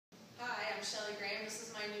this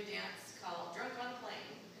is my new dance called Drunk on a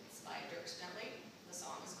Plane. It's by Dierks, Bentley. The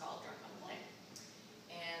song is called Drunk on a Plane.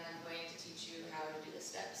 And I'm going to teach you how to do the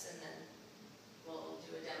steps, and then we'll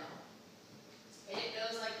do a demo. It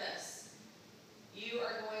goes like this. You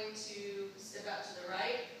are going to step out to the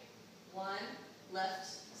right, 1, left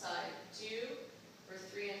side 2. For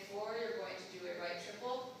 3 and 4, you're going to do a right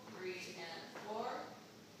triple, 3 and 4.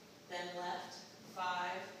 Then left, 5,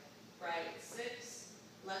 right 6,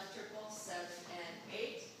 left triple, 7 and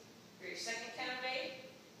 8. For your second count of 8,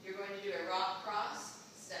 you're going to do a rock cross,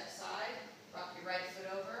 step side, rock your right foot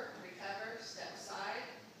over, recover, step side.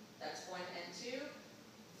 That's 1 and 2.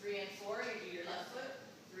 3 and 4, you do your left foot,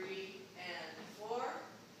 3 and 4.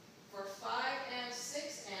 For 5 and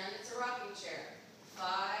 6, and it's a rocking chair. 5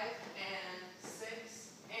 and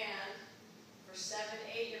 6, and for 7,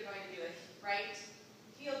 8, you're going to do a right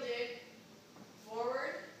heel dig,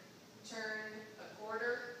 forward, turn a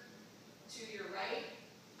quarter to your right,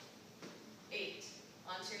 8,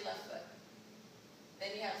 onto your left foot. Then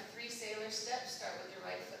you have 3 sailor steps. Start with your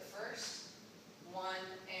right foot first. 1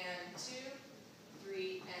 and 2,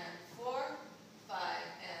 3 and 4, 5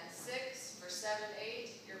 and 6. For 7, 8,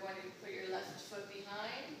 you're going to put your left foot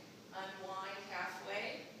behind, unwind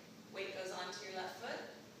halfway, weight goes onto your left foot.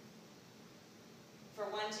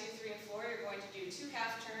 For 1, 2, 3, and 4, you're going to do 2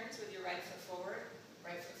 half turns with your right foot forward,